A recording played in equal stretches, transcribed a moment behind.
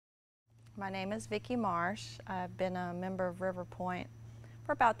My name is Vicki Marsh. I've been a member of River Point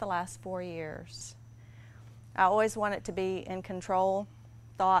for about the last 4 years. I always wanted to be in control,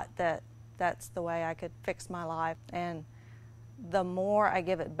 thought that that's the way I could fix my life. And the more I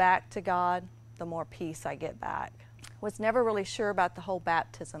give it back to God, the more peace I get back. Was never really sure about the whole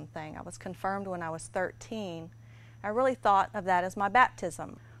baptism thing. I was confirmed when I was 13. I really thought of that as my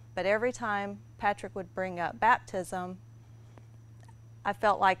baptism. But every time Patrick would bring up baptism, I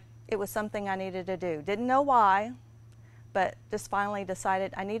felt like it was something I needed to do. Didn't know why, but just finally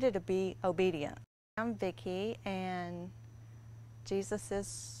decided I needed to be obedient. I'm Vicki, and Jesus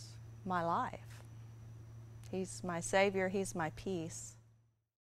is my life. He's my Savior. He's my peace.